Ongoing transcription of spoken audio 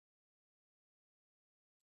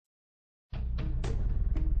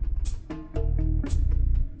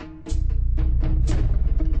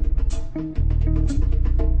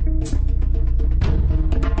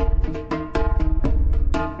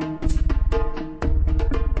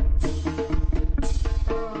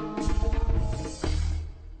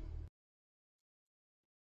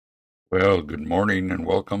Well, good morning and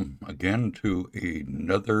welcome again to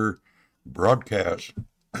another broadcast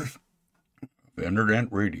of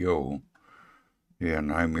Internet Radio.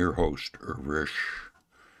 And I'm your host, Risch.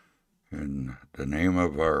 And the name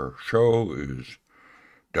of our show is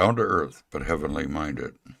Down to Earth but Heavenly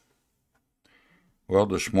Minded. Well,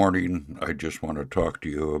 this morning I just want to talk to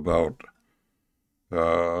you about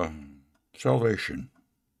uh, salvation.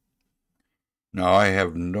 Now, I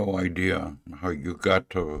have no idea how you got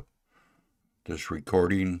to this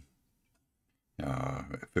recording.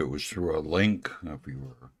 If it was through a link, if you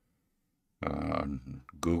were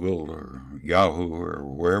Google or Yahoo or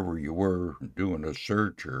wherever you were doing a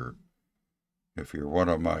search, or if you're one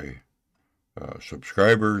of my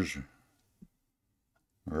subscribers,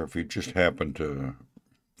 or if you just happen to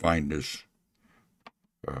find this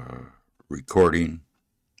uh, recording,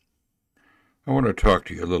 I want to talk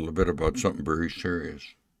to you a little bit about something very serious.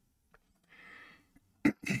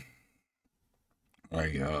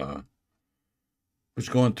 I was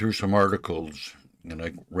going through some articles and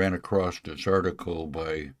I ran across this article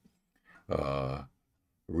by uh,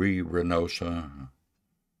 Risch,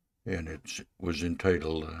 and it was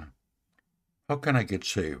entitled, How Can I Get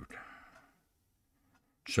Saved?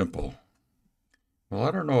 Simple. Well,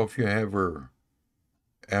 I don't know if you ever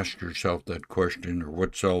asked yourself that question or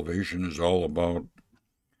what salvation is all about.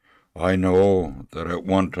 I know that at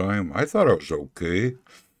one time I thought I was okay.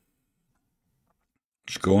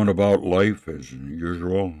 Just going about life as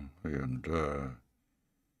usual, and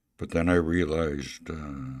but then I realized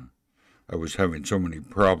I was having so many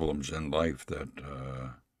problems in life that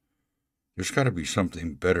there's got to be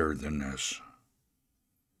something better than this.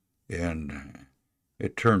 And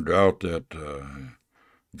it turned out that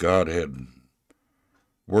God had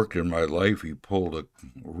worked in my life. He pulled a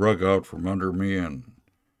rug out from under me, and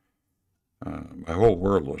my whole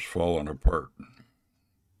world was falling apart.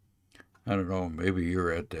 I don't know, maybe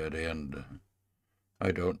you're at that end.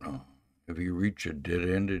 I don't know. Have you reached a dead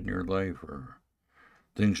end in your life, or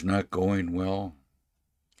things not going well?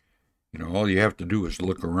 You know, all you have to do is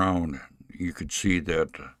look around. You could see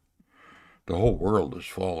that the whole world is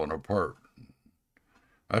falling apart.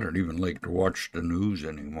 I don't even like to watch the news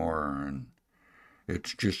anymore, and it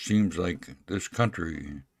just seems like this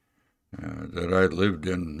country that I lived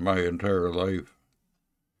in my entire life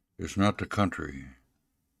is not the country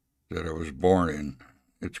that I was born in.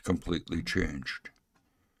 It's completely changed.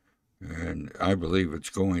 And I believe it's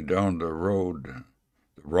going down the road,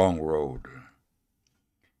 the wrong road.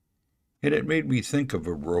 And it made me think of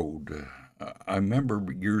a road. I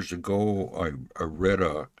remember years ago I read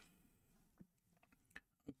a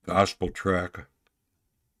gospel tract.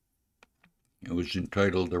 It was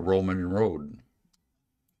entitled The Roman Road.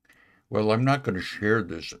 Well, I'm not going to share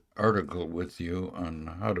this article with you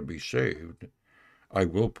on how to be saved. I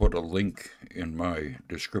will put a link in my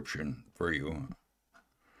description for you,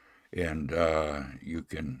 and you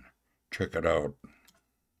can check it out.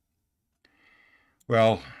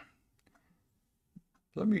 Well,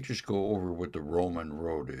 let me just go over what the Roman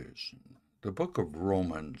Road is. The book of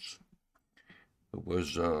Romans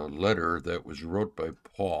was a letter that was wrote by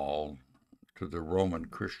Paul to the Roman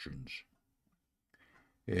Christians.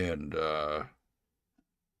 And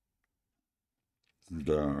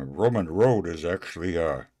the Roman Road is actually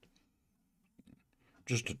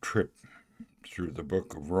just a trip through the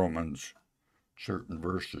book of Romans, certain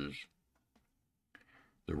verses.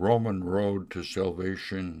 The Roman road to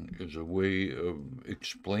salvation is a way of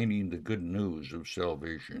explaining the good news of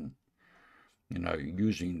salvation,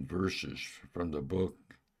 using verses from the book.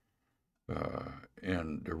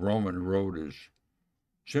 And the Roman road is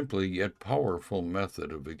simply yet powerful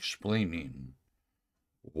method of explaining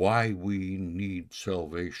why we need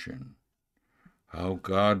salvation, how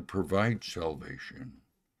God provides salvation,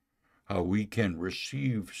 how we can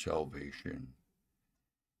receive salvation,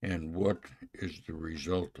 and what is the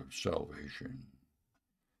result of salvation.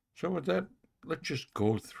 So with that, let's just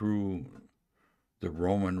go through the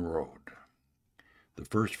Roman road. The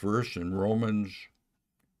first verse in Romans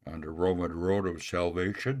on the Roman road of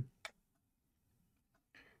salvation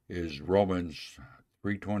is Romans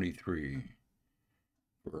 3:23.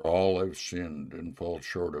 For all have sinned and fall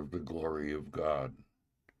short of the glory of God.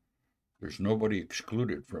 There's nobody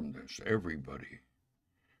excluded from this, everybody.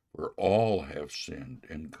 For all have sinned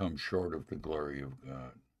and come short of the glory of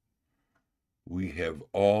God. We have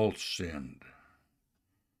all sinned.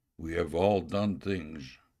 We have all done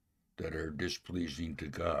things that are displeasing to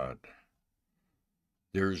God.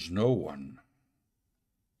 There's no one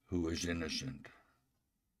who is innocent.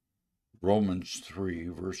 Romans 3,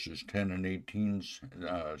 verses 10 and 18,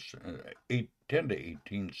 10 to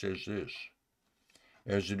 18 says this.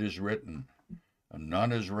 As it is written,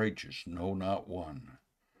 none is righteous, no, not one.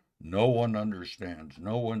 No one understands,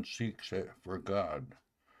 no one seeks for God.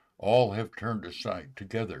 All have turned aside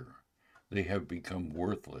together. They have become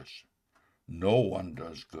worthless. No one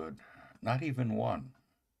does good, not even one.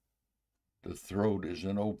 The throat is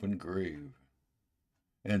an open grave,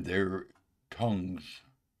 and their tongues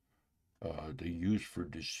they use for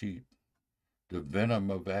deceit. The venom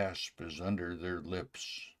of asp is under their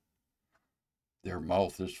lips. Their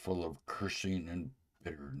mouth is full of cursing and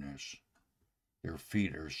bitterness. Their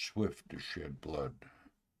feet are swift to shed blood.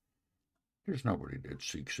 There's nobody that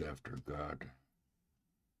seeks after God.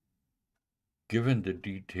 Given the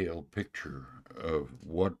detailed picture of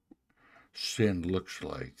what sin looks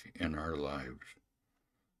like in our lives,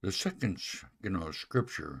 the second,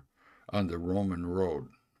 scripture on the Roman road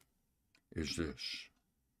is this.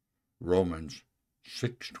 Romans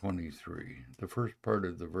 6:23, the first part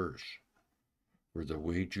of the verse. For the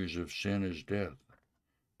wages of sin is death,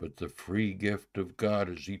 but the free gift of God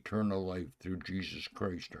is eternal life through Jesus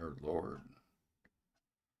Christ our Lord.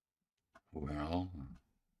 Well,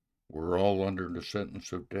 we're all under the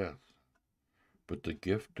sentence of death, but the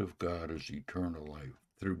gift of God is eternal life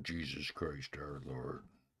through Jesus Christ our Lord.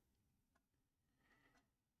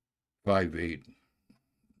 5:8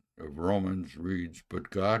 of Romans reads, but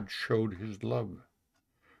God showed his love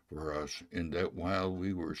for us in that while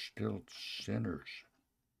we were still sinners,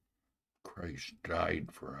 Christ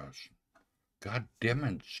died for us. God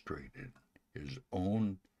demonstrated his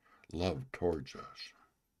own love towards us.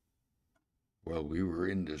 While we were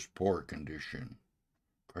in this poor condition,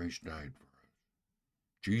 Christ died for us.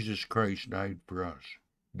 Jesus Christ died for us.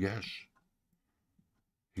 Yes,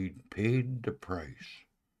 he paid the price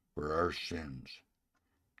for our sins.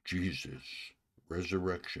 Jesus'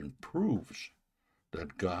 resurrection proves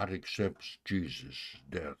that God accepts Jesus'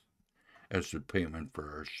 death as the payment for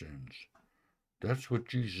our sins. That's what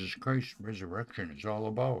Jesus Christ's resurrection is all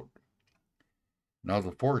about. Now,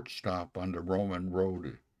 the fourth stop on the Roman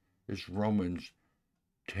road is Romans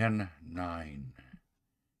 10:9,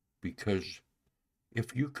 because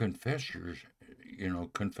if you confess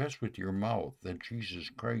with your mouth that Jesus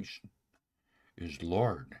Christ is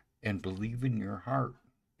Lord and believe in your heart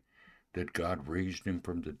that God raised him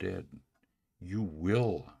from the dead, you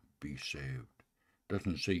will be saved. It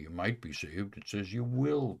doesn't say you might be saved, it says you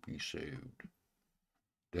will be saved.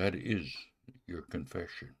 That is your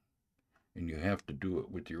confession, and you have to do it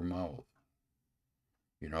with your mouth.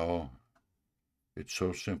 It's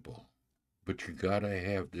so simple, but you gotta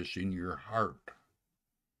have this in your heart,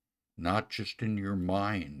 not just in your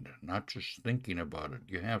mind, not just thinking about it.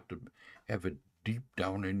 You have to have it deep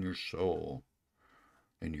down in your soul,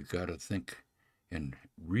 and you gotta think and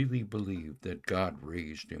really believe that God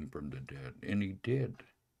raised him from the dead, and he did,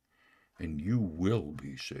 and you will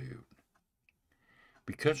be saved.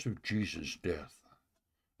 Because of Jesus' death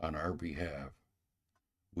on our behalf,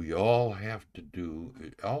 all we have to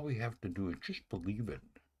do is just believe it.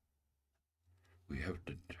 We have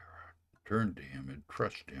to turn to him and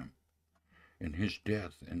trust him in his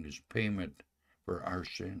death and his payment for our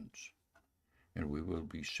sins, and we will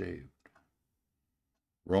be saved.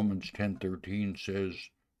 Romans 10:13 says,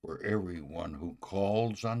 for everyone who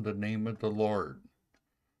calls on the name of the Lord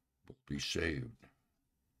will be saved.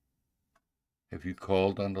 Have you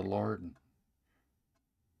called on the Lord?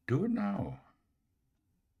 Do it now.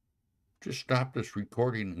 Just stop this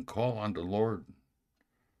recording and call on the Lord,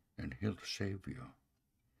 and he'll save you.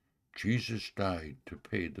 Jesus died to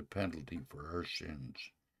pay the penalty for our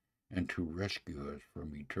sins and to rescue us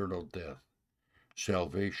from eternal death.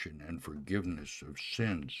 Salvation and forgiveness of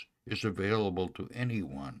sins is available to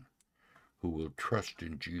anyone who will trust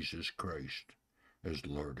in Jesus Christ as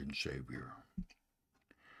Lord and Savior.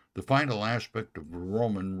 The final aspect of the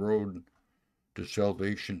Roman road to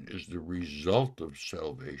salvation is the result of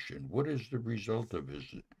salvation. What is the result of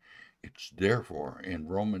it? It's therefore in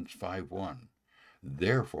Romans 5:1.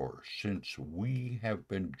 Therefore, since we have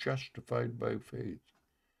been justified by faith,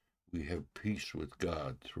 we have peace with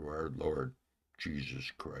God through our Lord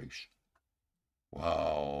Jesus Christ.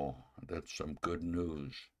 Wow, that's some good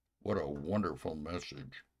news. What a wonderful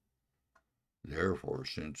message. Therefore,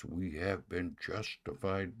 since we have been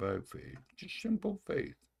justified by faith, just simple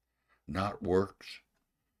faith, not works,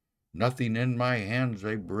 nothing in my hands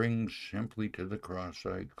I bring, simply to the cross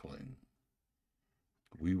I cling,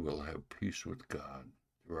 we will have peace with God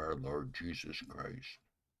through our Lord Jesus Christ.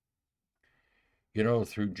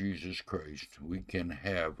 Through Jesus Christ, we can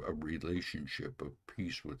have a relationship of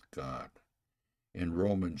peace with God. In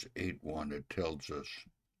Romans 8:1, it tells us,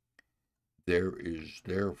 there is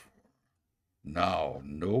therefore now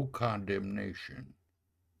no condemnation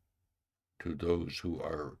to those who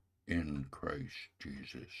are in Christ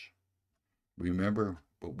Jesus. Remember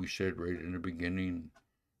what we said right in the beginning,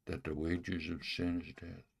 that the wages of sin is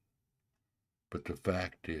death. But the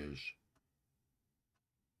fact is,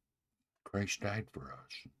 Christ died for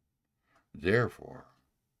us. Therefore,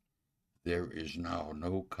 there is now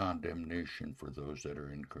no condemnation for those that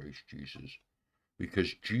are in Christ Jesus,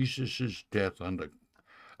 because Jesus' death on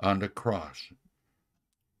the cross,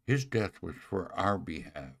 his death was for our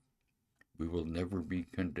behalf. We will never be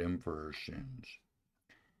condemned for our sins.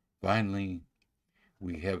 Finally,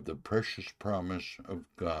 we have the precious promise of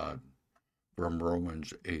God from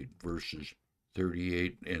Romans 8, verses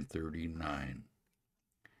 38 and 39.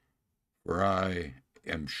 For I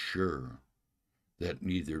am sure that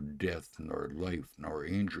neither death, nor life, nor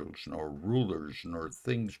angels, nor rulers, nor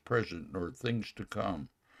things present, nor things to come,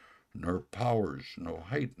 nor powers, no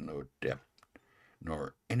height, no depth,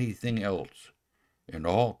 nor anything else in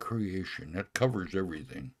all creation, that covers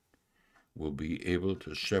everything, will be able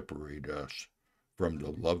to separate us from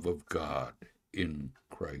the love of God in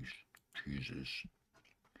Christ Jesus.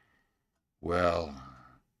 Well,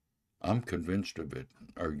 I'm convinced of it.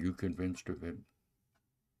 Are you convinced of it?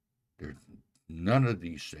 None of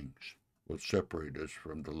these things will separate us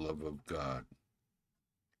from the love of God.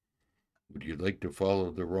 Would you like to follow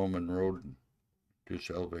the Roman road to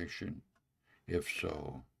salvation? If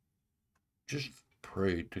so, just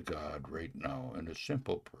pray to God right now in a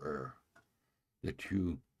simple prayer that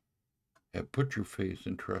you have put your faith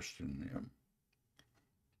and trust in Him.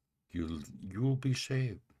 You will be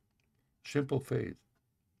saved. Simple faith.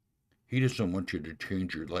 He doesn't want you to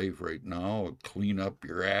change your life right now or clean up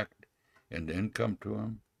your act and then come to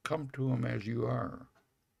Him. Come to Him as you are.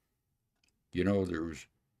 You know, there's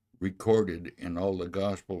recorded in all the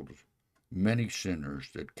Gospels many sinners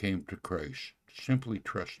that came to Christ simply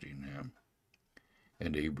trusting Him,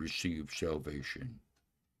 and they received salvation,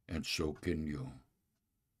 and so can you.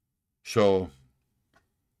 So,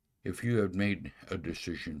 if you have made a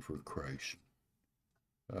decision for Christ,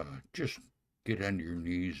 just get on your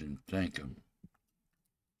knees and thank Him,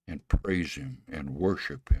 and praise Him, and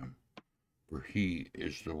worship Him, for He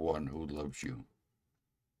is the one who loves you.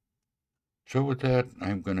 So with that,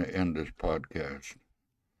 I'm going to end this podcast,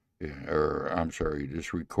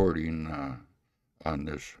 this recording on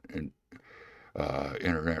this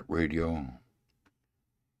internet radio,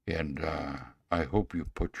 and I hope you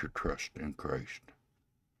put your trust in Christ.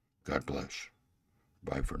 God bless.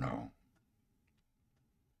 Bye for now.